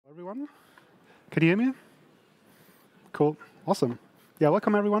Everyone, can you hear me? Cool, awesome. Yeah,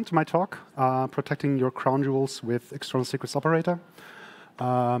 welcome everyone to my talk, Protecting Your Crown Jewels with External Secrets Operator.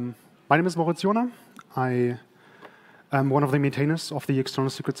 My name is Moritz and I am one of the maintainers of the External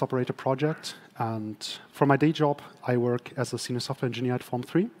Secrets Operator project. And for my day job, I work as a senior software engineer at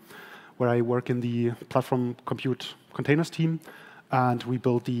Form3, where I work in the platform compute containers team. And we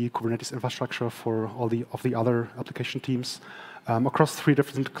build the Kubernetes infrastructure for all the other application teams across 3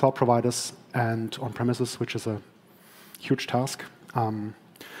 different cloud providers and on-premises, which is a huge task.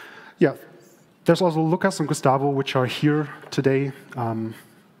 Yeah, there's also Lucas and Gustavo, which are here today.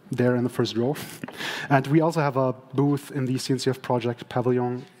 They're in the first row. And we also have a booth in the CNCF project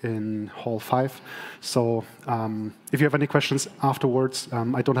pavilion in Hall 5. So if you have any questions afterwards,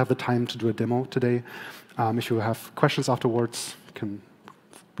 I don't have the time to do a demo today. If you have questions afterwards,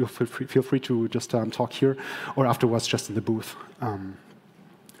 feel free to just talk here, or afterwards just in the booth.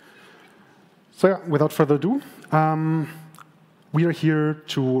 So yeah, without further ado, we are here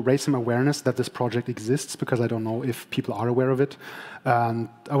to raise some awareness that this project exists, because I don't know if people are aware of it. And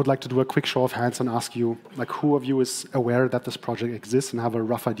I would like to do a quick show of hands and ask you, like, who of you is aware that this project exists and have a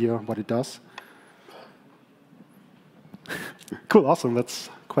rough idea what it does? Cool, awesome. That's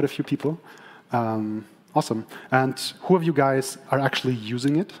quite a few people. Awesome. And who of you guys are actually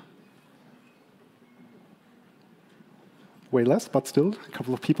using it? Way less, but still, a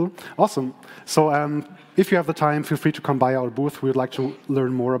couple of people. Awesome. So if you have the time, feel free to come by our booth. We would like to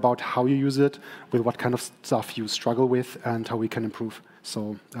learn more about how you use it, with what kind of stuff you struggle with, and how we can improve.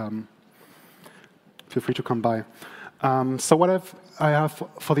 So feel free to come by. So what I have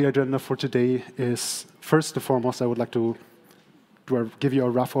for the agenda for today is, first and foremost, I would like to give you a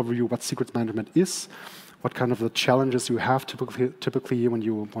rough overview of what secrets management is, what kind of the challenges you have typically when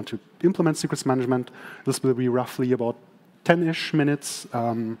you want to implement secrets management. This will be roughly about 10-ish minutes.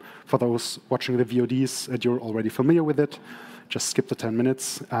 For those watching the VODs, and you're already familiar with it, just skip the 10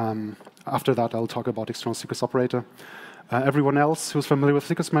 minutes. After that, I'll talk about External Secrets Operator. Everyone else who's familiar with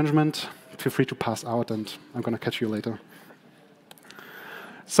secrets management, feel free to pass out, and I'm going to catch you later.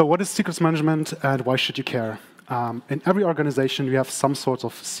 So what is secrets management, and why should you care? In every organization, you have some sorts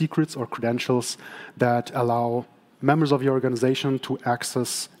of secrets or credentials that allow members of your organization to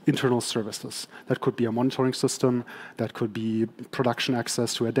access internal services. That could be a monitoring system, that could be production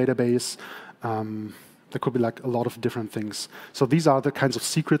access to a database, that could be like a lot of different things. So these are the kinds of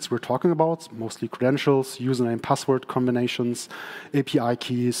secrets we're talking about, mostly credentials, username, password combinations, API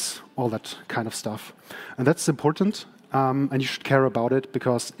keys, all that kind of stuff. And that's important. And you should care about it,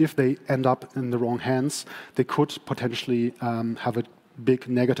 because if they end up in the wrong hands, they could potentially have a big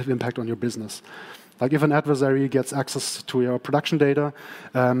negative impact on your business. Like if an adversary gets access to your production data,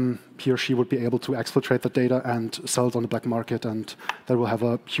 he or she would be able to exfiltrate that data and sell it on the black market, and that will have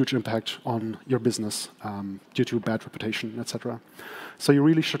a huge impact on your business due to bad reputation, etc. So you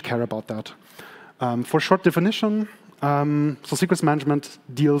really should care about that. For short definition, so secrets management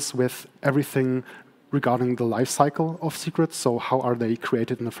deals with everything regarding the life cycle of secrets. So how are they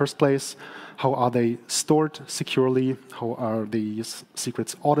created in the first place? How are they stored securely? How are these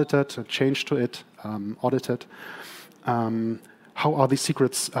secrets audited and changed to it, audited? How are these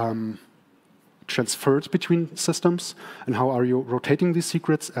secrets transferred between systems? And how are you rotating these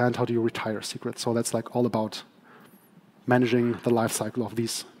secrets? And how do you retire secrets? So that's like all about managing the life cycle of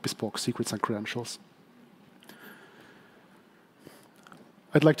these bespoke secrets and credentials.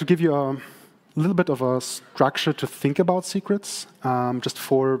 I'd like to give you a little bit of a structure to think about secrets, just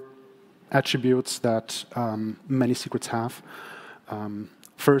 4 attributes that many secrets have.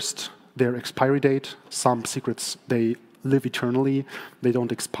 First, their expiry date. Some secrets, they live eternally. They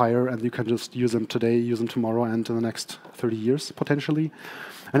don't expire, and you can just use them today, use them tomorrow, and in the next 30 years, potentially.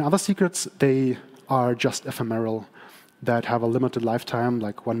 And other secrets, they are just ephemeral, that have a limited lifetime,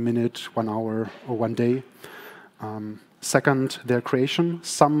 like 1 minute, 1 hour, or 1 day. Second, their creation.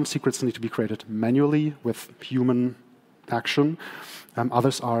 Some secrets need to be created manually with human action.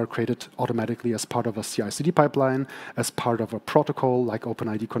 Others are created automatically as part of a CI/CD pipeline, as part of a protocol like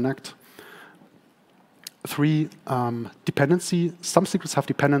OpenID Connect. 3, dependency. Some secrets have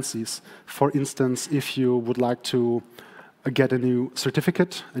dependencies. For instance, if you would like to get a new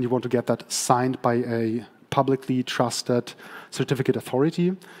certificate and you want to get that signed by a publicly trusted certificate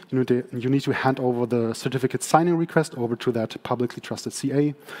authority, you need to hand over the certificate signing request over to that publicly trusted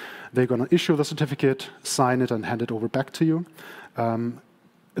CA. They're going to issue the certificate, sign it, and hand it over back to you. In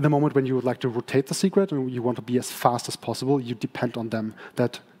the moment when you would like to rotate the secret and you want to be as fast as possible, you depend on them,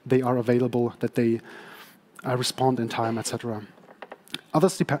 that they are available, that they respond in time, etc.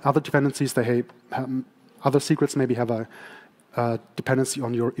 Other dependencies, other secrets maybe have a dependency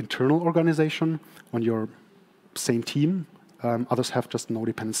on your internal organization, on your same team. Others have just no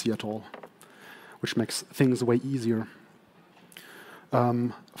dependency at all, which makes things way easier.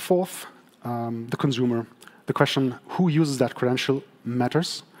 Fourth, the consumer. The question, who uses that credential,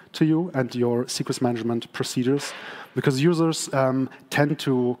 matters to you and your secrets management procedures, because users tend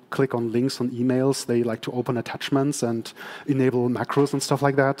to click on links on emails. They like to open attachments and enable macros and stuff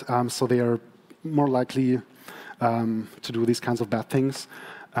like that. So they are more likely to do these kinds of bad things,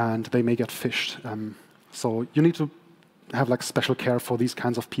 and they may get phished. So you need to have like special care for these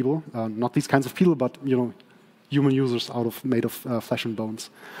kinds of people. Not these kinds of people, but human users made of flesh and bones.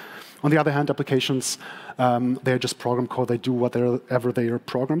 On the other hand, applications, they're just program code. They do whatever they are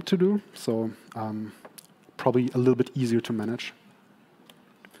programmed to do. So probably a little bit easier to manage.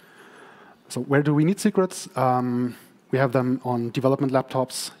 So where do we need secrets? We have them on development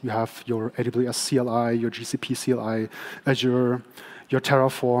laptops. You have your AWS CLI, your GCP CLI, Azure, your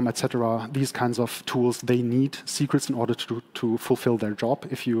Terraform, etc. These kinds of tools, they need secrets in order to fulfill their job.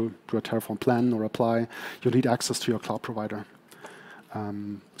 If you do a Terraform plan or apply, you need access to your cloud provider.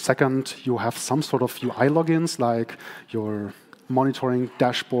 Second, you have some sort of UI logins, like your monitoring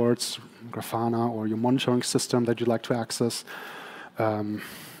dashboards, Grafana, or your monitoring system that you'd like to access. I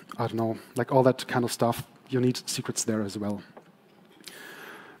don't know, like all that kind of stuff. You need secrets there as well.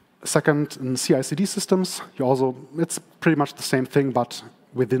 Second, in CI/CD systems, it's pretty much the same thing, but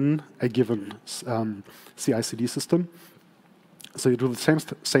within a given CI/CD system. So you do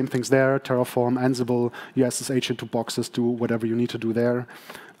the same things there, Terraform, Ansible, you SSH into boxes, do whatever you need to do there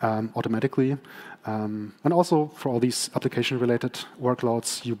automatically. And also, for all these application-related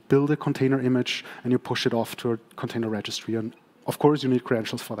workloads, you build a container image and you push it off to a container registry. And of course, you need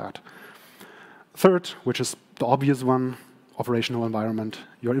credentials for that. Third, which is the obvious one, operational environment,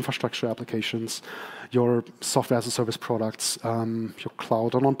 your infrastructure applications, your software as a service products, your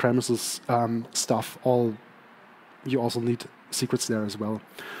cloud and on-premises stuff, you also need secrets there as well.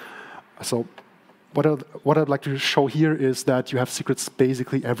 So what I'd like to show here is that you have secrets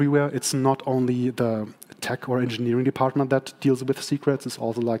basically everywhere. It's not only the tech or engineering department that deals with secrets, it's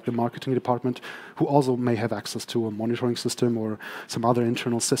also like the marketing department, who also may have access to a monitoring system or some other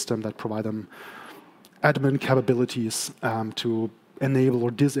internal system that provide them admin capabilities to enable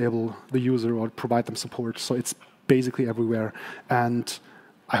or disable the user or provide them support. So it's basically everywhere. And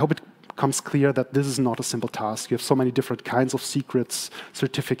I hope it becomes clear that this is not a simple task. You have so many different kinds of secrets,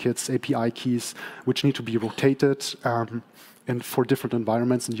 certificates, API keys, which need to be rotated and for different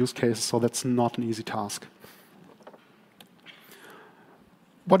environments and use cases. So that's not an easy task.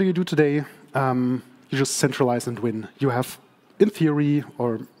 What do you do today? You just centralize and win. You have, in theory,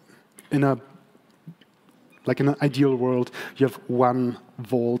 or in an ideal world, you have one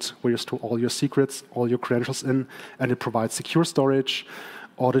vault where you store all your secrets, all your credentials in, and it provides secure storage,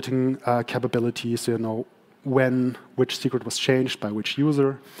 auditing capabilities, so you know which secret was changed by which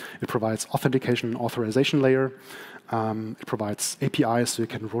user. It provides authentication and authorization layer. It provides APIs, so you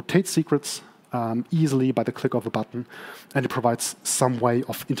can rotate secrets easily by the click of a button. And it provides some way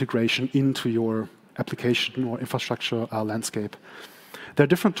of integration into your application or infrastructure landscape. There are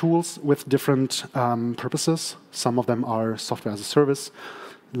different tools with different purposes. Some of them are software as a service,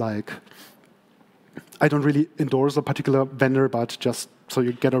 like I don't really endorse a particular vendor, but just so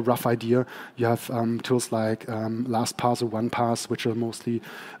you get a rough idea, you have tools like LastPass or OnePass, which are mostly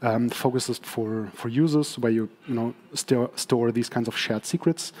focused for users, where you store these kinds of shared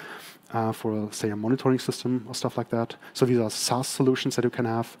secrets for, say, a monitoring system or stuff like that. So these are SaaS solutions that you can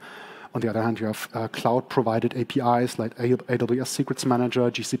have. On the other hand, you have cloud-provided APIs like AWS Secrets Manager,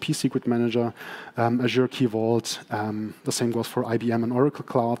 GCP Secret Manager, Azure Key Vault. The same goes for IBM and Oracle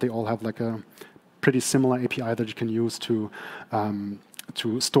Cloud. They all have like a pretty similar API that you can use to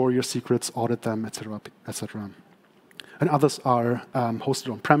store your secrets, audit them, etc., etc. And others are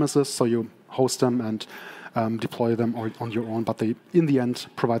hosted on premises, so you host them and deploy them on your own, but they, in the end,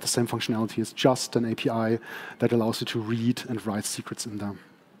 provide the same functionality. It's just an API that allows you to read and write secrets in them.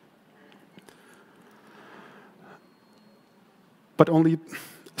 But only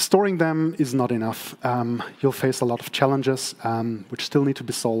storing them is not enough. You'll face a lot of challenges which still need to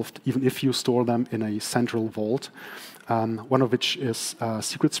be solved, even if you store them in a central vault. One of which is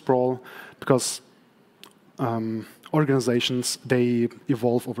secret sprawl, because organizations, they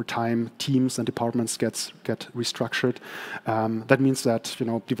evolve over time. Teams and departments get restructured. That means that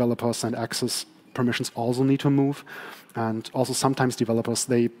developers and access permissions also need to move. And also sometimes developers,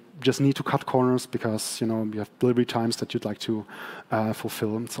 they just need to cut corners because you have delivery times that you'd like to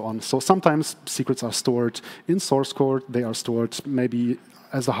fulfill and so on. So sometimes secrets are stored in source code. They are stored maybe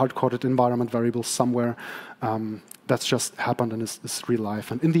as a hard-coded environment variable somewhere. that's just happened and is real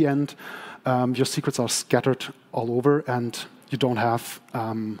life. And in the end, your secrets are scattered all over, and you don't have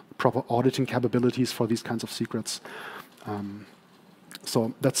proper auditing capabilities for these kinds of secrets.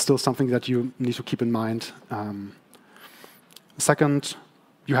 So that's still something that you need to keep in mind. Second,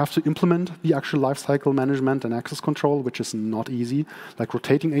 you have to implement the actual lifecycle management and access control, which is not easy. Like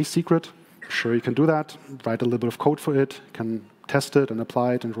rotating a secret, sure, you can do that, write a little bit of code for it, can test it and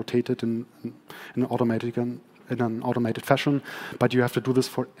apply it and rotate it in an automated fashion, but you have to do this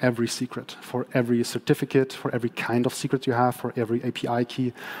for every secret, for every certificate, for every kind of secret you have, for every API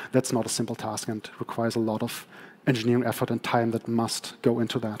key. That's not a simple task and requires a lot of engineering effort and time that must go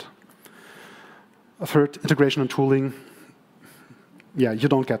into that. A third, integration and tooling. Yeah, you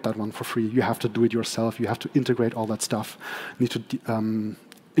don't get that one for free. You have to do it yourself. You have to integrate all that stuff. You need to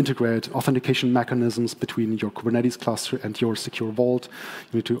integrate authentication mechanisms between your Kubernetes cluster and your secure vault.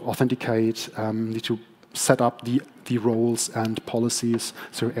 You need to authenticate, need to set up the roles and policies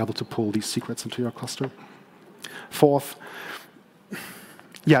so you're able to pull these secrets into your cluster. Fourth,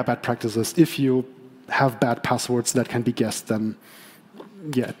 yeah, bad practices. If you have bad passwords that can be guessed, then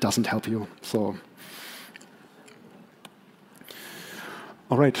yeah, it doesn't help you. So,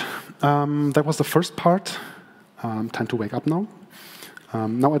 all right, that was the first part. Time to wake up now.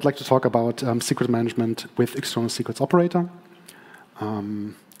 Now I'd like to talk about secret management with external secrets operator.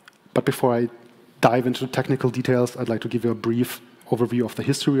 But before I dive into technical details, I'd like to give you a brief overview of the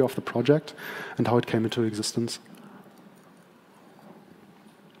history of the project and how it came into existence.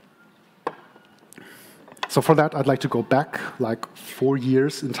 So for that, I'd like to go back like 4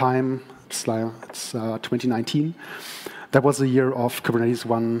 years in time. It's 2019. That was the year of Kubernetes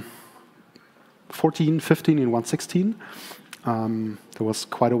 1.14, 15, and 1.16. That was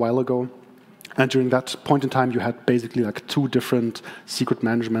quite a while ago. And during that point in time, you had basically like 2 different secret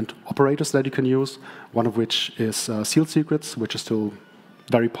management operators that you can use, one of which is sealed secrets, which is still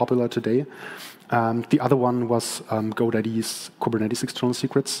very popular today. The other one was GoDaddy's Kubernetes external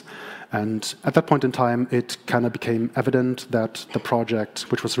secrets. And at that point in time, it kind of became evident that the project,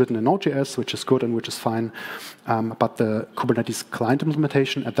 which was written in Node.js, which is good and which is fine, but the Kubernetes client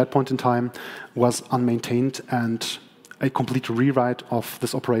implementation at that point in time was unmaintained, and a complete rewrite of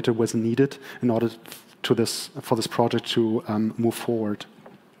this operator was needed in order for this project to move forward.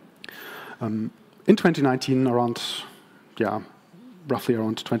 In 2019, roughly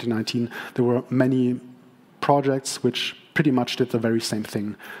around 2019, there were many projects which pretty much did the very same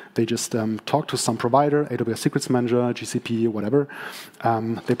thing. They just talked to some provider, AWS Secrets Manager, GCP, whatever.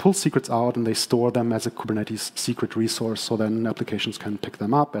 They pull secrets out and they store them as a Kubernetes secret resource, so then applications can pick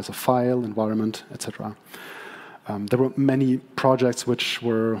them up as a file, environment, etc. There were many projects which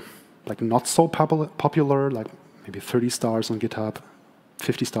were like not so popular, like maybe 30 stars on GitHub,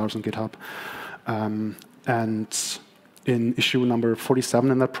 50 stars on GitHub. And in issue number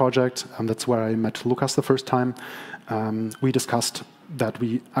 47 in that project, that's where I met Lucas the first time, we discussed that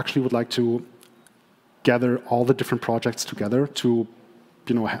we actually would like to gather all the different projects together to,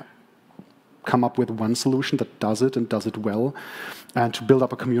 come up with one solution that does it and does it well, and to build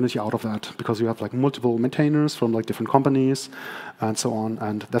up a community out of that, because you have like multiple maintainers from like different companies and so on.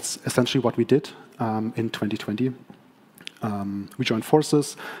 And that's essentially what we did in 2020. We joined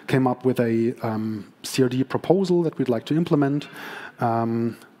forces, came up with a CRD proposal that we'd like to implement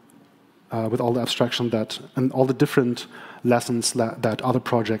with all the abstraction and all the different lessons that other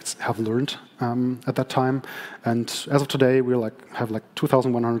projects have learned at that time. And as of today, we have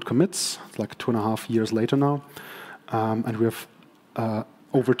 2,100 commits, like 2.5 years later now. And we have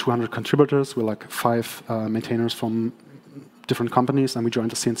over 200 contributors. We're like 5 maintainers from different companies, and we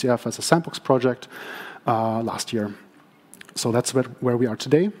joined the CNCF as a sandbox project last year. So that's where we are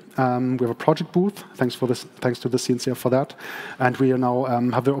today. We have a project booth. Thanks to the CNCF for that. And we are now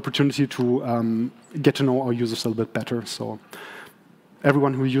have the opportunity to get to know our users a little bit better. So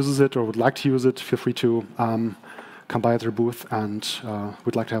everyone who uses it or would like to use it, feel free to come by at their booth, and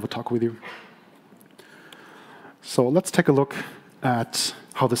we'd like to have a talk with you. So let's take a look at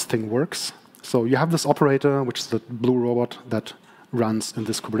how this thing works. So you have this operator, which is the blue robot that runs in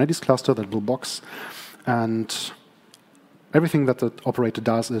this Kubernetes cluster, that blue box. And everything that the operator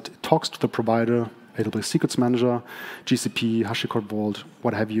does, it talks to the provider, AWS Secrets Manager, GCP, HashiCorp Vault,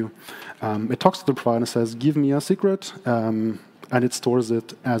 what have you. It talks to the provider and says, give me a secret, and it stores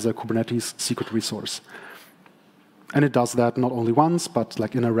it as a Kubernetes secret resource. And it does that not only once, but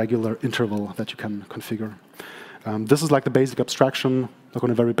like in a regular interval that you can configure. This is like the basic abstraction, like on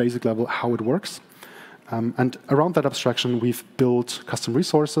a very basic level, how it works. And around that abstraction, we've built custom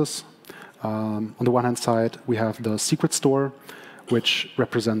resources. On the one hand side, we have the secret store, which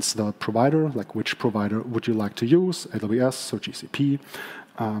represents the provider, like which provider would you like to use, AWS or GCP.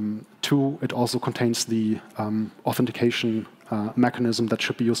 2, it also contains the authentication mechanism that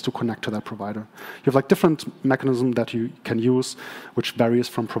should be used to connect to that provider. You have like different mechanisms that you can use, which varies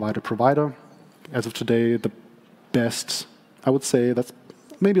from provider to provider. As of today, the best, I would say, that's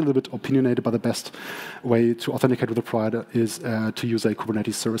maybe a little bit opinionated, but the best way to authenticate with a provider is to use a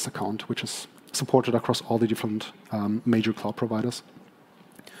Kubernetes service account, which is supported across all the different major cloud providers.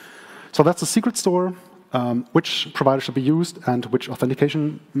 So that's the secret store, which provider should be used and which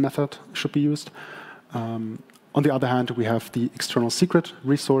authentication method should be used. On the other hand, we have the external secret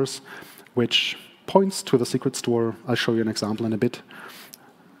resource, which points to the secret store. I'll show you an example in a bit.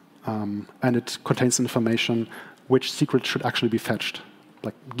 And it contains information which secret should actually be fetched,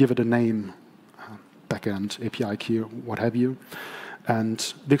 like give it a name, backend, API key, what have you.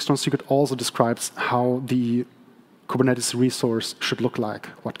 And the external secret also describes how the Kubernetes resource should look like,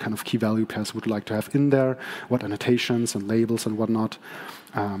 what kind of key value pairs would you like to have in there, what annotations and labels and whatnot.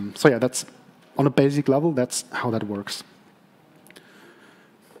 So yeah, that's on a basic level, that's how that works.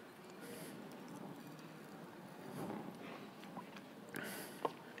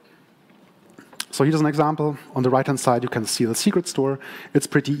 So here's an example. On the right-hand side, you can see the secret store. It's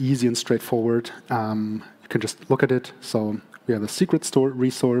pretty easy and straightforward. You can just look at it. So we have a secret store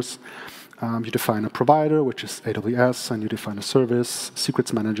resource. You define a provider, which is AWS, and you define a service,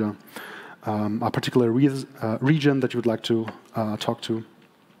 Secrets Manager, a particular region that you would like to talk to,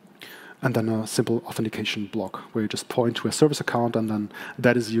 and then a simple authentication block where you just point to a service account, and then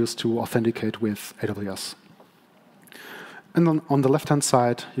that is used to authenticate with AWS. And then on the left-hand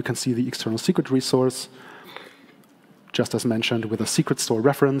side, you can see the external secret resource, just as mentioned, with a secret store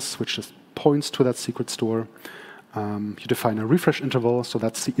reference, which just points to that secret store. You define a refresh interval, so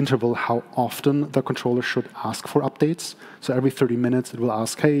that's the interval how often the controller should ask for updates. So every 30 minutes, it will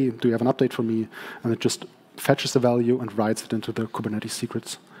ask, hey, do you have an update for me? And it just fetches the value and writes it into the Kubernetes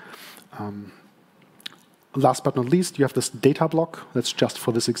secrets. Last but not least, you have this data block that's just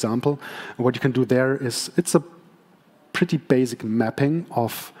for this example. And what you can do there is, it's a pretty basic mapping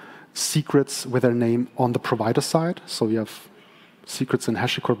of secrets with their name on the provider side. So you have secrets in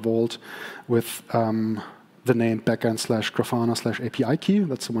HashiCorp Vault with the name backend/grafana/API key.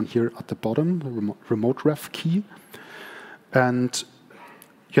 That's the one here at the bottom, the remote ref key. And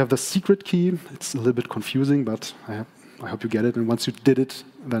you have the secret key. It's a little bit confusing, but I hope you get it. And once you did it,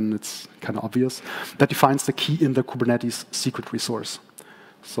 then it's kind of obvious. That defines the key in the Kubernetes secret resource.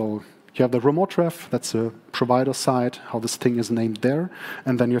 So you have the remote ref, that's the provider side, how this thing is named there.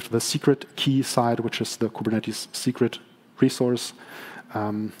 And then you have the secret key side, which is the Kubernetes secret resource,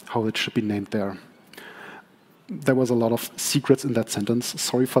 how it should be named there. There was a lot of secrets in that sentence.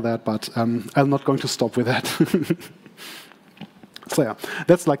 Sorry for that, but I'm not going to stop with that. So yeah,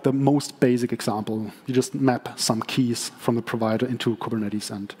 that's like the most basic example. You just map some keys from the provider into Kubernetes,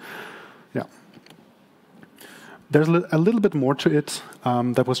 and yeah. There's a little bit more to it.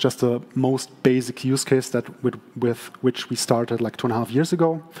 That was just the most basic use case that with which we started like 2.5 years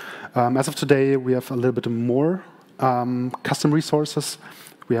ago. As of today, we have a little bit more custom resources.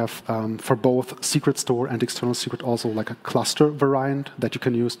 We have, for both secret store and external secret, also like a cluster variant that you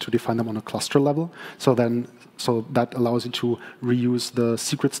can use to define them on a cluster level. So that allows you to reuse the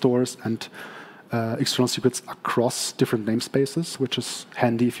secret stores and external secrets across different namespaces, which is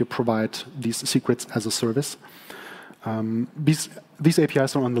handy if you provide these secrets as a service. These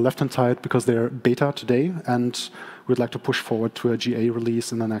APIs are on the left-hand side because they're beta today, and we'd like to push forward to a GA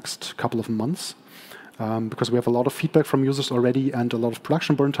release in the next couple of months. Because we have a lot of feedback from users already and a lot of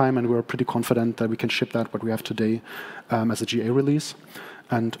production burn time, and we're pretty confident that we can ship that, what we have today, as a GA release.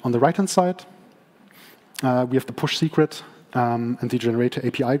 And on the right-hand side, we have the push secret and the generator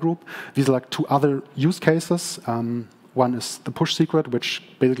API group. These are like two other use cases. One is the push secret, which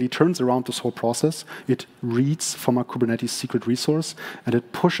basically turns around this whole process. It reads from a Kubernetes secret resource, and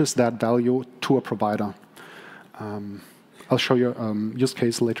it pushes that value to a provider. I'll show you a use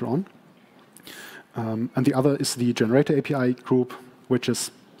case later on. And the other is the generator API group, which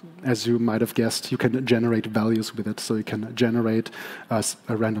is, as you might have guessed, you can generate values with it. So you can generate a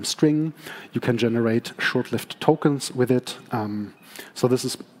random string. You can generate short-lived tokens with it. So this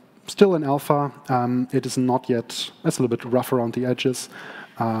is still in alpha. It is not yet, it's a little bit rough around the edges.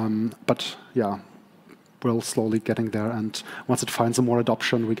 But yeah, we're slowly getting there. And once it finds some more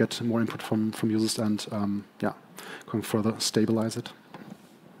adoption, we get more input from users and yeah, going further stabilize it.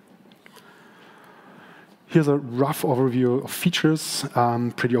 Here's a rough overview of features,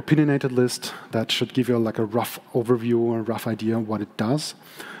 pretty opinionated list that should give you like a rough overview or a rough idea of what it does.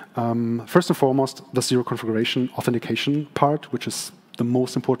 First and foremost, the zero configuration authentication part, which is the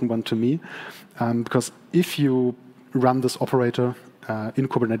most important one to me, because if you run this operator in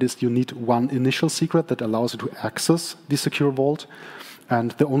Kubernetes, you need one initial secret that allows you to access the secure vault.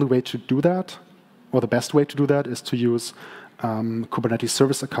 And the only way to do that, or the best way to do that, is to use Kubernetes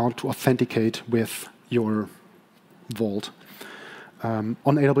service account to authenticate with your vault. On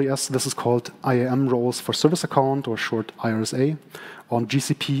AWS, this is called IAM roles for service account, or short IRSA. On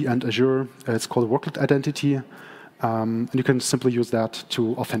GCP and Azure, it's called workload identity. And you can simply use that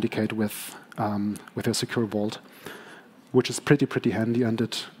to authenticate with your secure vault, which is pretty handy, and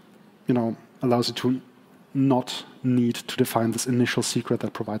it allows you to not need to define this initial secret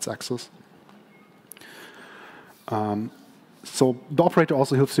that provides access. So the operator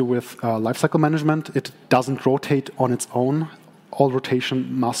also helps you with lifecycle management. It doesn't rotate on its own. All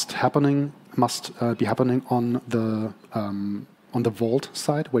rotation must be happening on the vault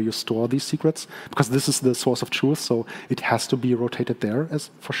side where you store these secrets, because this is the source of truth. So it has to be rotated there, as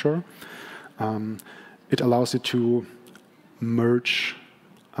for sure. It allows you to merge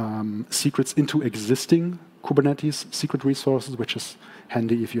secrets into existing Kubernetes secret resources, which is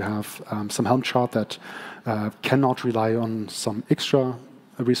handy if you have some Helm chart that cannot rely on some extra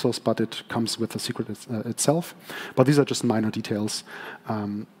resource, but it comes with the secret itself. But these are just minor details.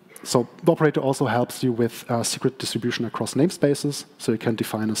 So the operator also helps you with secret distribution across namespaces. So you can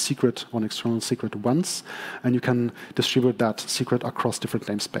define a secret or an external secret once, and you can distribute that secret across different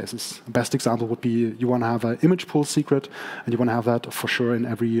namespaces. The best example would be you want to have an image pool secret, and you want to have that for sure in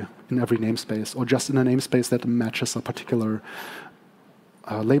every namespace, or just in a namespace that matches a particular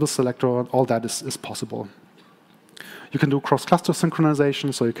label selector. All that is possible. You can do cross-cluster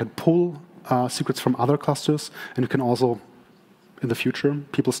synchronization, so you can pull secrets from other clusters, and you can also, in the future,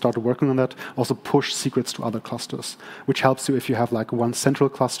 people started working on that, also push secrets to other clusters, which helps you if you have like one central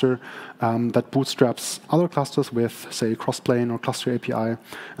cluster that bootstraps other clusters with, say, crossplane or cluster API,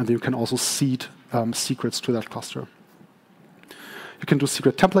 and then you can also seed secrets to that cluster. You can do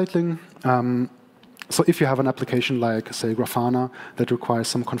secret templating. So if you have an application like, say, Grafana that requires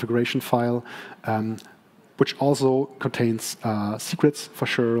some configuration file, which also contains secrets for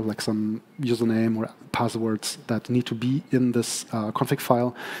sure, like some username or passwords that need to be in this config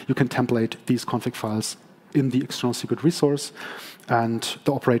file. You can template these config files in the external secret resource, and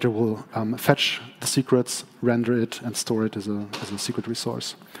the operator will fetch the secrets, render it, and store it as a secret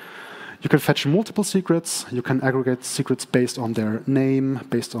resource. You can fetch multiple secrets. You can aggregate secrets based on their name,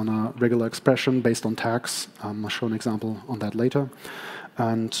 based on a regular expression, based on tags. I'll show an example on that later.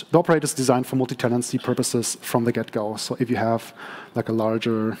 And the operator is designed for multi-tenancy purposes from the get-go. So if you have like a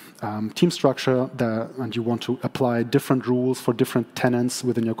larger team structure and you want to apply different rules for different tenants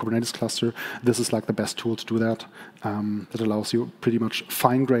within your Kubernetes cluster, this is like the best tool to do that. That allows you pretty much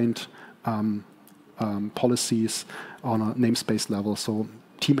fine-grained policies on a namespace level. So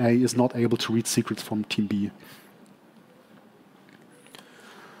Team A is not able to read secrets from Team B.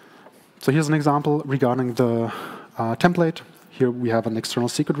 So here's an example regarding the template. Here we have an external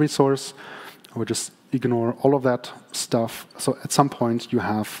secret resource. We'll just ignore all of that stuff. So at some point you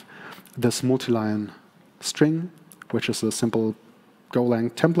have this multi-line string, which is a simple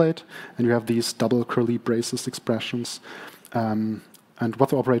Golang template, and you have these double curly braces expressions. And what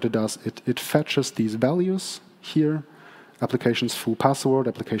the operator does, it fetches these values here, applications foo password,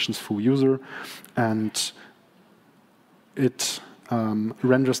 applications foo user, and it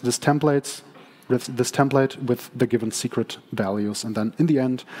renders this template with the given secret values. And then in the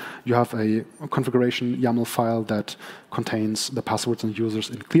end, you have a configuration YAML file that contains the passwords and users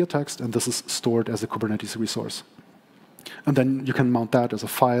in clear text, and this is stored as a Kubernetes resource. And then you can mount that as a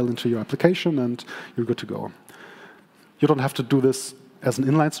file into your application, and you're good to go. You don't have to do this as an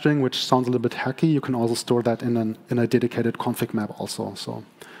inline string, which sounds a little bit hacky. You can also store that in a dedicated config map also. So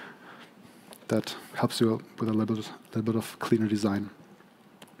that helps you with a little bit of cleaner design.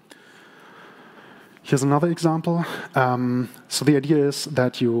 Here's another example. So the idea is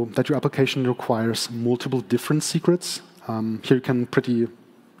that your application requires multiple different secrets. Here you can pretty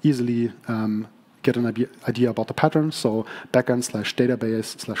easily get an idea about the pattern. So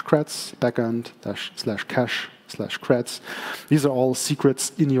backend/database/creds, backend/cache/creds. These are all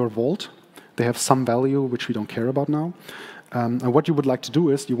secrets in your vault. They have some value, which we don't care about now. And what you would like to do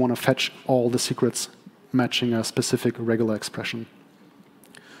is you want to fetch all the secrets matching a specific regular expression.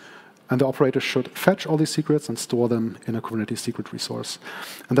 And the operator should fetch all these secrets and store them in a Kubernetes secret resource.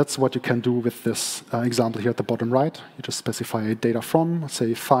 And that's what you can do with this example here at the bottom right. You just specify a data from,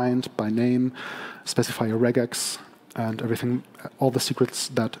 say find by name, specify a regex, and everything, all the secrets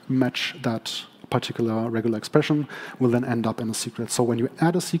that match that particular regular expression will then end up in a secret. So when you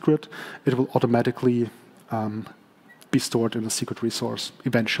add a secret, it will automatically be stored in a secret resource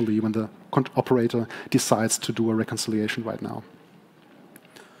eventually when the operator decides to do a reconciliation right now.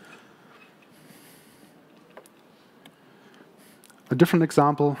 A different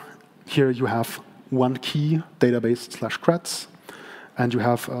example, here you have one key, database/creds, and you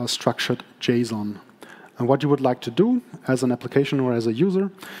have a structured JSON. And what you would like to do as an application or as a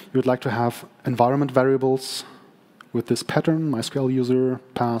user, you would like to have environment variables with this pattern, MySQL user,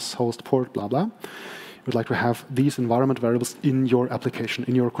 pass, host, port, blah, blah. You would like to have these environment variables in your application,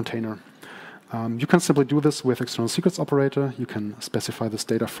 in your container. You can simply do this with external secrets operator. You can specify this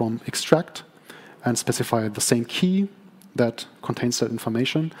data from extract and specify the same key that contains that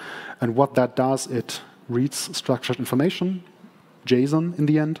information. And what that does, it reads structured information, JSON in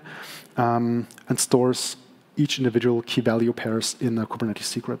the end, and stores each individual key value pairs in a Kubernetes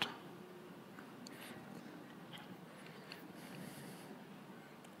secret.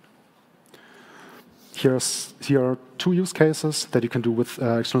 Here are two use cases that you can do with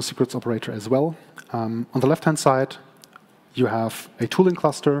external secrets operator as well. On the left-hand side, you have a tooling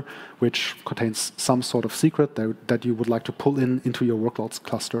cluster which contains some sort of secret that you would like to pull into your workloads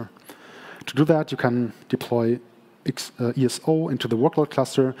cluster. To do that, you can deploy ESO into the workload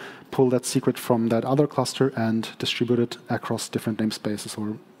cluster, pull that secret from that other cluster, and distribute it across different namespaces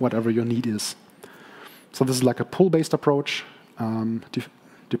or whatever your need is. So this is like a pull-based approach.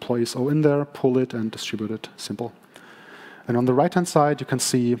 Deploy ESO in there, pull it, and distribute it. Simple. And on the right-hand side, you can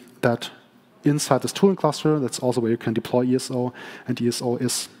see that inside this tooling cluster, that's also where you can deploy ESO, and ESO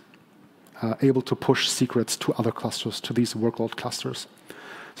is able to push secrets to other clusters, to these workload clusters.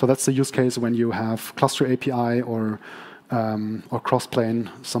 So that's the use case when you have cluster API or cross-plane,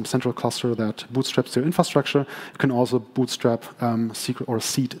 some central cluster that bootstraps your infrastructure. You can also bootstrap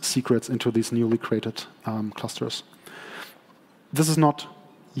seed secrets into these newly created clusters. This is not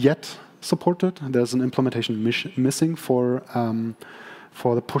yet supported. There's an implementation missing for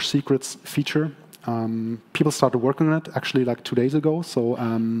the push secrets feature. People started working on it actually like 2 days ago, so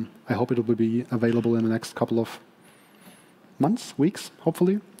I hope it will be available in the next couple of months, weeks,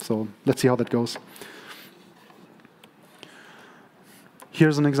 hopefully. So let's see how that goes.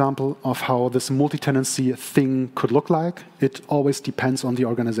 Here's an example of how this multi-tenancy thing could look like. It always depends on the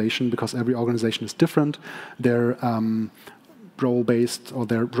organization because every organization is different. Their role-based or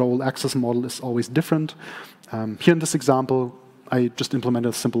their role access model is always different. Here in this example, I just implemented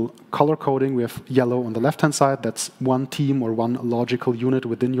a simple color coding. We have yellow on the left-hand side. That's one team or one logical unit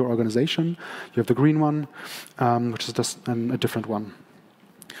within your organization. You have the green one, which is just a different one.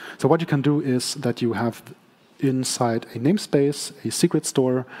 So what you can do is that you have inside a namespace, a secret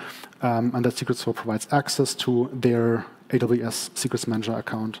store, and that secret store provides access to their AWS Secrets Manager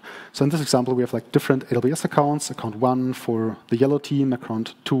account. So in this example, we have like different AWS accounts, account 1 for the yellow team,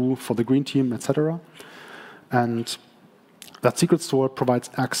 account 2 for the green team, etc. And that secret store provides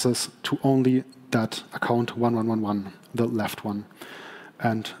access to only that account 1111, the left one.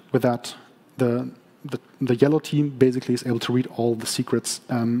 And with that, the yellow team basically is able to read all the secrets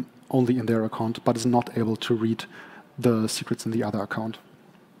only in their account, but is not able to read the secrets in the other account.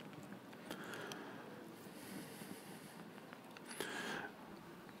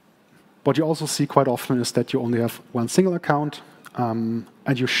 What you also see quite often is that you only have one single account, and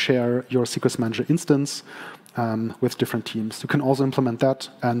you share your Secrets Manager instance with different teams. You can also implement that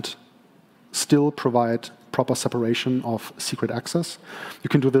and still provide proper separation of secret access. You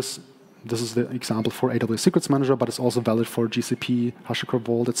can do this. This is the example for AWS Secrets Manager, but it's also valid for GCP, HashiCorp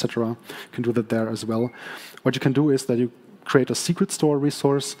Vault, etc. You can do that there as well. What you can do is that you create a secret store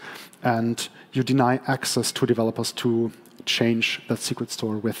resource, and you deny access to developers to change that secret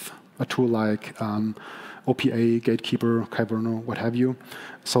store with a tool like OPA, Gatekeeper, Kyverno, what have you.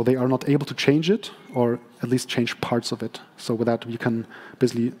 So they are not able to change it, or at least change parts of it. So with that, you can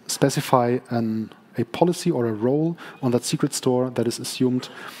basically specify a policy or a role on that secret store that is assumed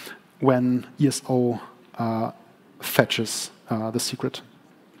when ESO fetches the secret.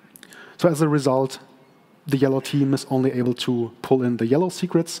 So as a result, the yellow team is only able to pull in the yellow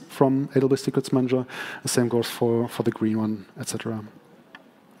secrets from AWS Secrets Manager. The same goes for the green one, etc.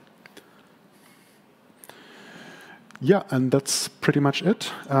 Yeah, and that's pretty much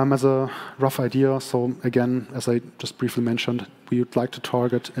it as a rough idea. So again, as I just briefly mentioned, we would like to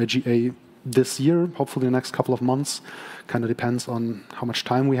target a GA this year, hopefully the next couple of months. Kind of depends on how much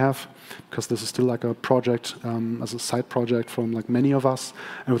time we have, because this is still like a project, as a side project from like many of us.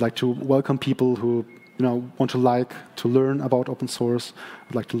 And we'd like to welcome people who want to learn about open source,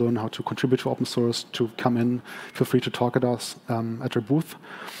 would like to learn how to contribute to open source, to come in, feel free to talk at us at our booth.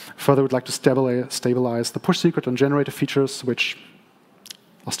 Further, we'd like to stabilize the push secret and generator features, which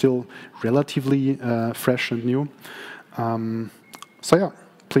are still relatively fresh and new. So yeah,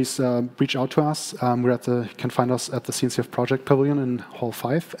 please reach out to us. You can find us at the CNCF Project Pavilion in Hall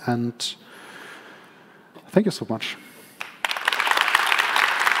 5. And thank you so much.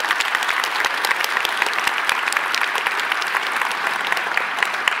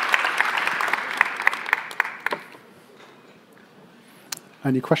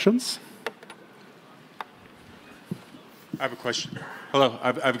 Any questions? I have a question. Hello,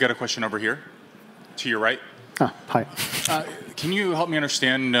 I've got a question over here, to your right. Hi. Can you help me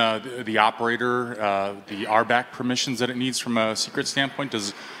understand the operator, the RBAC permissions that it needs from a secret standpoint?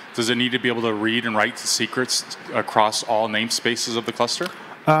 Does it need to be able to read and write secrets across all namespaces of the cluster?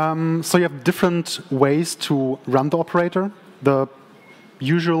 So you have different ways to run the operator. The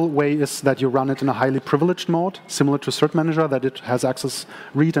usual way is that you run it in a highly privileged mode, similar to Cert Manager, that it has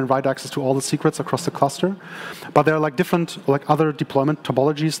read and write access to all the secrets across the cluster. But there are different other deployment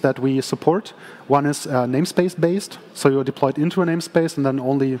topologies that we support. One is namespace-based, so you're deployed into a namespace, and then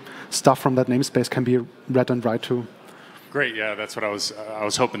only stuff from that namespace can be read and write to. Great, yeah, that's what I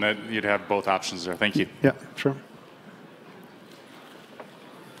was hoping that you'd have both options there. Thank you. Yeah, sure.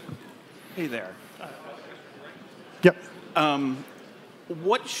 Hey there. Yep.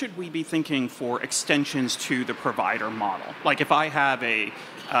 What should we be thinking for extensions to the provider model? Like if I have a,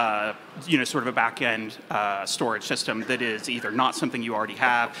 sort of a back-end storage system that is either not something you already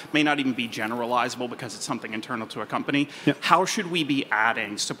have, may not even be generalizable because it's something internal to a company, how should we be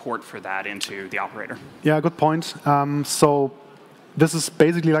adding support for that into the operator? Yeah, good point. So this is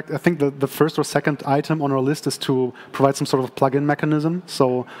basically I think the first or second item on our list is to provide some sort of plug-in mechanism.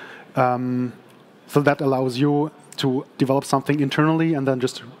 So, so that allows you to develop something internally and then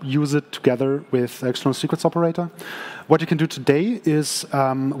just use it together with external secrets operator. What you can do today is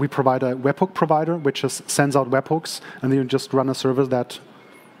we provide a webhook provider, which just sends out webhooks, and then you just run a service that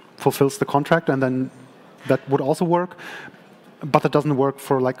fulfills the contract, and then that would also work. But that doesn't work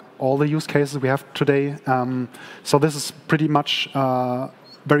for all the use cases we have today. So this is pretty much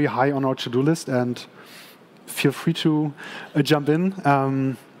very high on our to-do list, and feel free to jump in.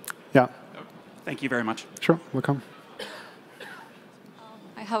 Yeah. Thank you very much. Sure, welcome.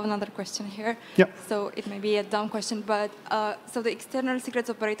 I have another question here. Yeah. So it may be a dumb question, but so the external secrets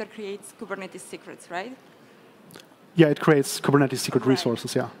operator creates Kubernetes secrets, right? Yeah, it creates Kubernetes secret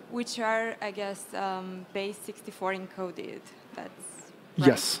resources, yeah. Which are, I guess, base 64 encoded. That's right.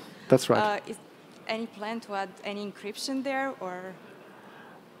 Yes, that's right. Is any plan to add any encryption there, or?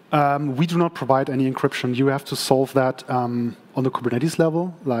 We do not provide any encryption. You have to solve that on the Kubernetes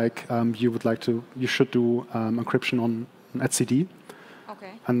level. You should do encryption on etcd.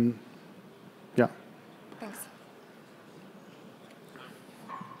 Okay. And yeah. Thanks.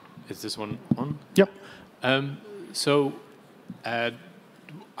 Is this one on? Yep.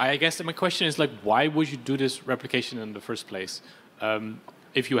 I guess that my question is why would you do this replication in the first place?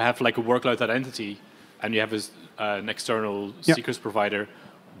 If you have a workload identity and you have an external secrets provider,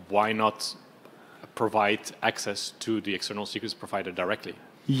 why not provide access to the external secrets provider directly?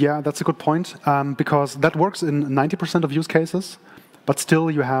 Yeah, that's a good point, because that works in 90% of use cases, but still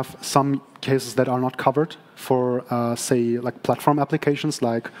you have some cases that are not covered for, say, platform applications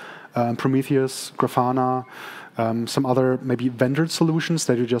like Prometheus, Grafana, some other maybe vendor solutions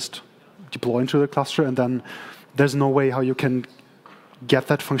that you just deploy into the cluster, and then there's no way how you can get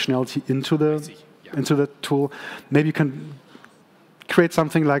that functionality into the tool. Maybe you can create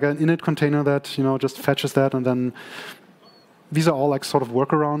something like an init container that just fetches that, and then these are all sort of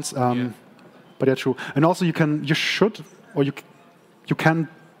workarounds. But yeah, true. And also you can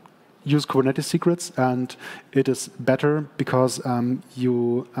use Kubernetes secrets, and it is better because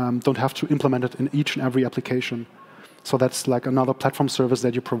you don't have to implement it in each and every application. So that's another platform service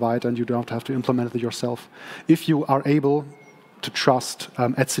that you provide, and you don't have to implement it yourself. If you are able to trust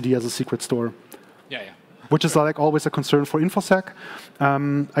etcd as a secret store. Yeah. Which is always a concern for InfoSec.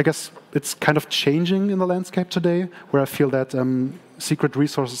 I guess it's kind of changing in the landscape today, where I feel that secret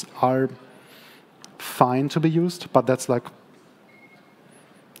resources are fine to be used, but that's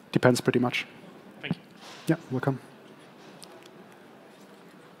depends pretty much. Thank you. Yeah, welcome.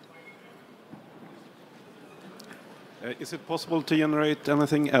 Is it possible to generate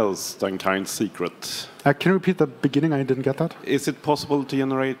anything else than kind secret? Can you repeat the beginning? I didn't get that. Is it possible to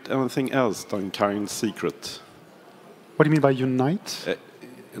generate anything else than kind secret? What do you mean by unite?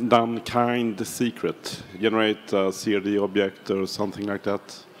 Than kind secret. Generate a CRD object or something like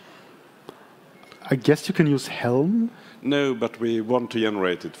that? I guess you can use Helm. No, but we want to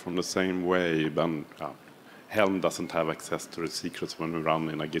generate it from the same way. But Helm doesn't have access to the secrets when we run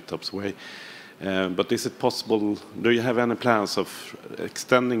in a GitOps way. But is it possible, do you have any plans of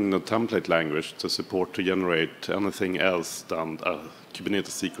extending the template language to support to generate anything else than a Kubernetes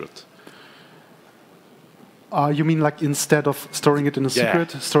secret? You mean like instead of storing it in a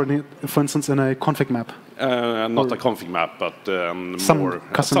secret, storing it, for instance, in a config map? Not a config map, but some more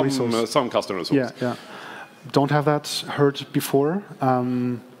custom resource. Some custom resource. Yeah. Don't have that heard before.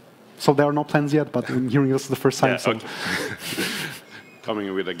 So there are no plans yet, but I'm hearing this the first time. Yeah, okay.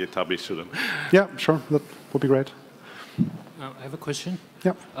 Coming with a GitHub issue then. Yeah, sure. That would be great. I have a question.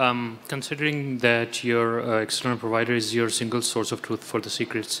 Yeah. Considering that your external provider is your single source of truth for the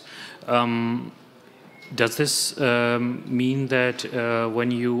secrets, does this mean that when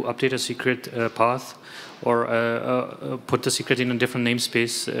you update a secret path or put the secret in a different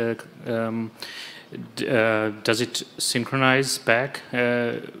namespace, does it synchronize back?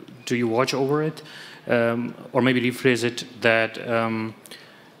 Do you watch over it? Or maybe rephrase it that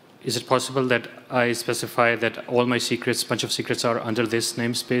is it possible that I specify that all my secrets, bunch of secrets are under this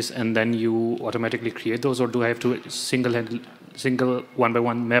namespace and then you automatically create those, or do I have to single one by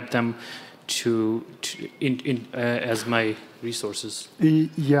one map them to as my resources?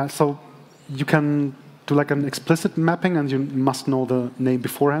 Yeah, so you can do like an explicit mapping and you must know the name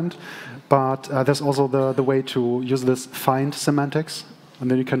beforehand, but there's also the way to use this find semantics, and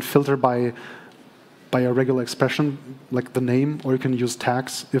then you can filter by a regular expression, like the name, or you can use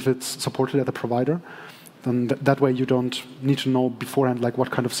tags if it's supported at the provider. Then that way you don't need to know beforehand like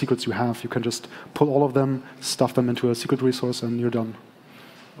what kind of secrets you have. You can just pull all of them, stuff them into a secret resource, and you're done.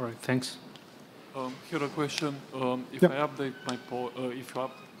 All right, thanks. Here a question. If I update my pod, if you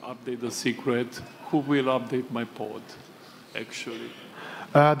update the secret, who will update my pod, actually?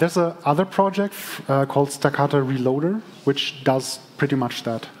 There's a other project called Staccato Reloader, which does pretty much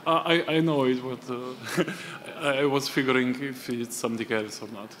that. I know it, but I was figuring if it's something else or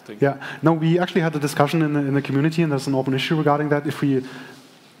not. Thank you. No, we actually had a discussion in the community, and there's an open issue regarding that. If we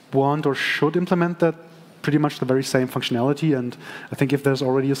want or should implement that, pretty much the very same functionality. And I think if there's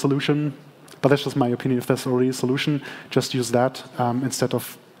already a solution, but that's just my opinion, if there's already a solution, just use that instead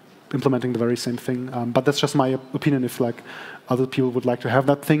of implementing the very same thing. But that's just my opinion. If like other people would like to have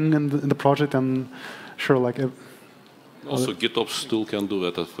that thing in the project, then sure. Like also, GitOps tool can do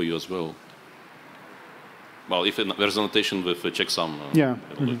that for you as well. Well, if there's a notation with a checksum. Yeah.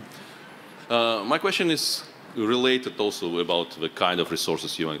 My question is related also about the kind of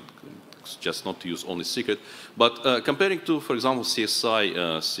resources you want. Just not to use only secret, but comparing to, for example,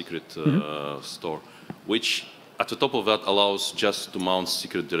 CSI secret store, which at the top of that allows just to mount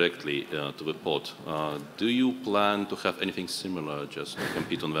secret directly to the pod. Do you plan to have anything similar just to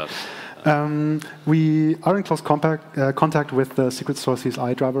compete on that? We are in close contact with the secret store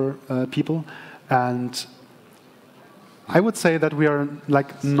CSI driver people, and I would say that we are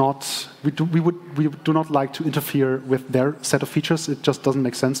like not. We do not like to interfere with their set of features. It just doesn't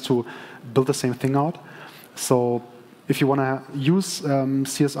make sense to build the same thing out. So if you want to use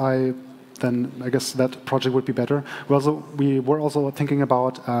CSI, then I guess that project would be better. We were also thinking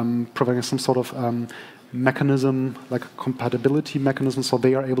about providing some sort of mechanism, like a compatibility mechanism, so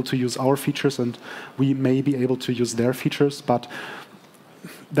they are able to use our features and we may be able to use their features, but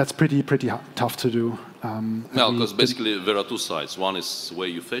that's pretty tough to do. No, because basically there are two sides. One is where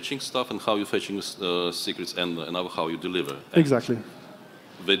you're fetching stuff and how you're fetching secrets, and another how you deliver. Exactly.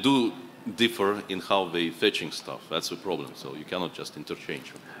 They do differ in how they're fetching stuff. That's the problem. So you cannot just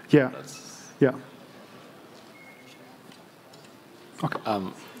interchange. Yeah. Yeah. Okay.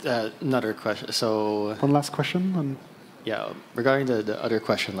 Another question. So one last question. Yeah, regarding the other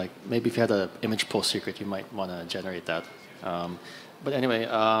question, like maybe if you had an image pull secret, you might want to generate that. But anyway,